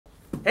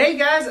Hey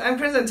guys, I'm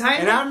President Tynan.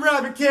 And I'm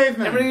Rabid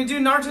Caveman. And we're going to do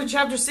Naruto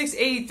chapter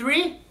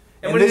 683.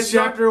 And this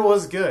chapter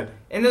was good.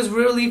 And it was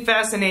really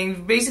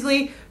fascinating.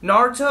 Basically,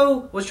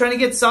 Naruto was trying to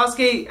get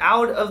Sasuke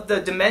out of the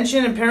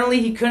dimension.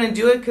 Apparently, he couldn't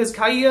do it because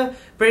Kaiya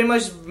pretty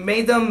much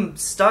made them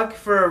stuck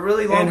for a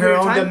really long period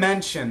of time.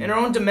 In her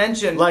own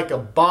dimension. Like a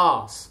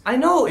boss. I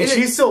know. And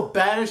she's so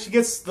badass, she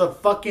gets the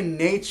fucking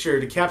nature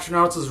to capture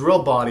Naruto's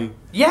real body.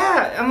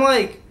 Yeah, I'm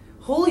like,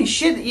 holy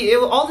shit.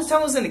 All this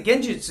time was in a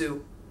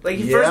genjutsu. Like,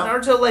 first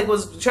Naruto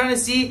was trying to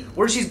see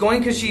where she's going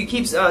because she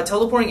keeps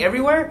teleporting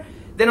everywhere.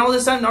 Then all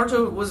this time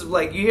Naruto was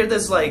like, you hear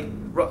this like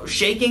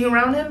shaking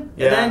around him,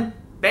 and then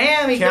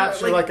bam, he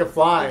captured like a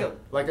fly,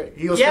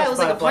 he was it was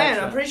like a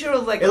plant. I'm pretty sure it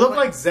was like it looked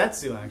like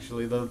Zetsu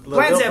actually. The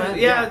plant.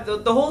 Yeah,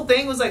 the whole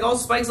thing was like all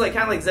spikes, like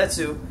kind of like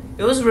Zetsu.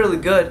 It was really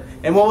good.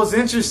 And what was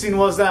interesting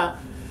was that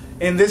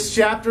in this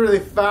chapter they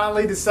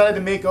finally decided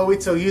to make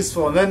Obito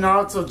useful, and then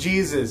Naruto,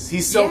 Jesus,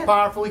 he's so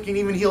powerful he can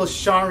even heal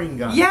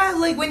Sharingan. Yeah,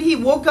 like when he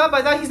woke up,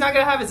 I thought he's not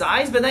gonna have his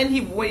eyes, but then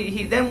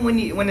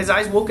when his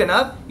eyes woken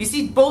up, you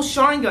see both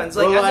Sharingans,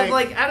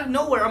 like out of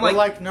nowhere. I'm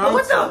like Naruto.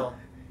 What the?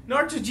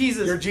 Naruto,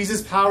 Jesus. Your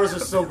Jesus powers are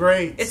so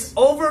great. It's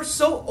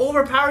so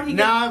overpowered.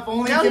 If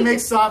only he can make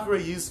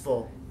Sakura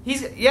useful.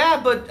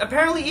 But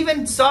apparently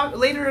even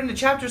later in the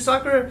chapter,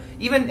 Sakura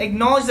even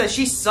acknowledged that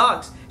she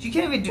sucks. She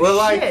can't even do shit.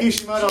 Like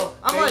Kishimoto,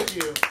 thank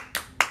you.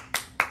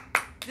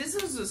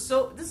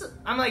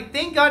 I'm like,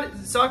 thank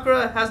God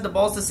Sakura has the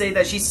balls to say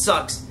that she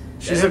sucks.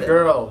 She's a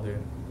girl,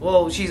 dude.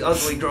 Well, she's an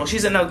ugly girl.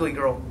 She's an ugly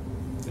girl.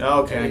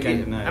 Okay, I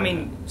can't deny. I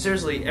mean,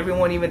 seriously,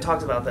 everyone even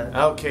talks about that.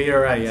 Okay, you're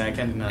right. Yeah, I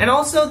can't deny. And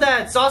also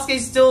that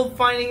Sasuke's still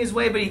finding his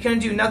way, but he couldn't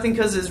do nothing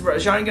because his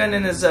Sharingan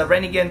and his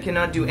Rinnegan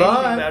cannot do anything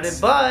about it.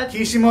 But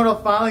Kishimoto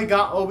finally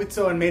got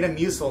Obito and made him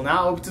useful.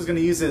 Now Obito's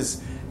gonna use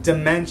his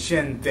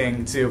dimension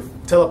thing to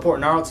teleport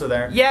Naruto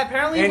there. Yeah,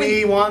 apparently.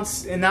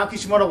 And now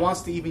Kishimoto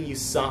wants to even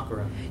use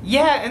Sakura.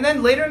 Yeah, and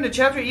then later in the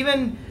chapter,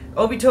 even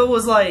Obito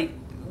was like,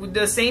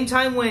 the same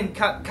time when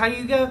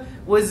Kayuga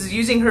was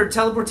using her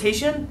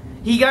teleportation,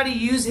 he got to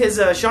use his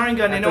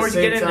Sharingan in order to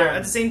get in there.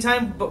 At the same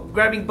time,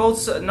 grabbing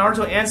both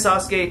Naruto and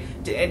Sasuke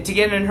to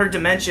get in her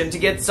dimension, to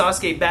get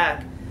Sasuke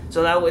back.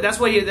 So that's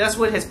what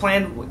his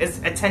plan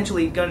is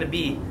essentially going to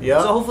be.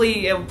 Yeah. So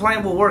hopefully the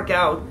plan will work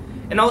out.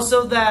 And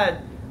also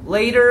that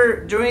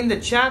later during the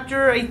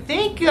chapter, I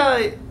think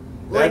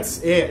that's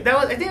it.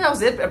 I think that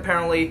was it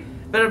apparently.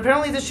 But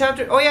apparently this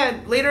chapter,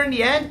 later in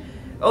the end,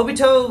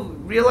 Obito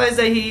realized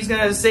that he's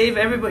going to save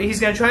everybody. He's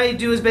going to try to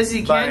do as best as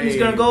he can. He's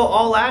going to go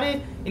all at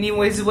it, and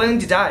he's willing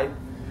to die.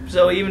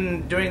 So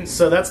even during...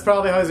 So that's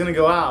probably how he's going to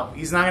go out.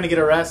 He's not going to get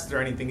arrested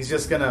or anything. He's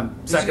just going to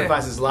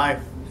sacrifice his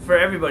life. For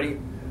everybody.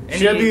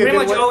 And should be a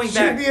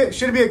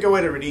good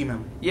way to redeem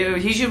him. Yeah,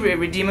 he should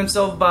redeem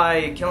himself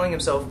by killing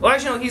himself. Well,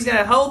 actually, no, he's going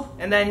to help,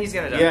 and then he's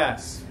going to die.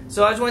 Yes.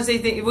 So I just want to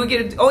say, we'll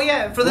get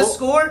for the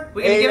score,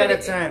 we're going to give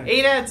it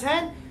 8 out of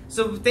 10.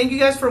 So thank you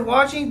guys for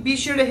watching. Be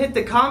sure to hit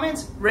the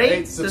comments,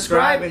 rate,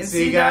 subscribe, and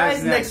see you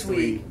guys next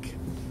week.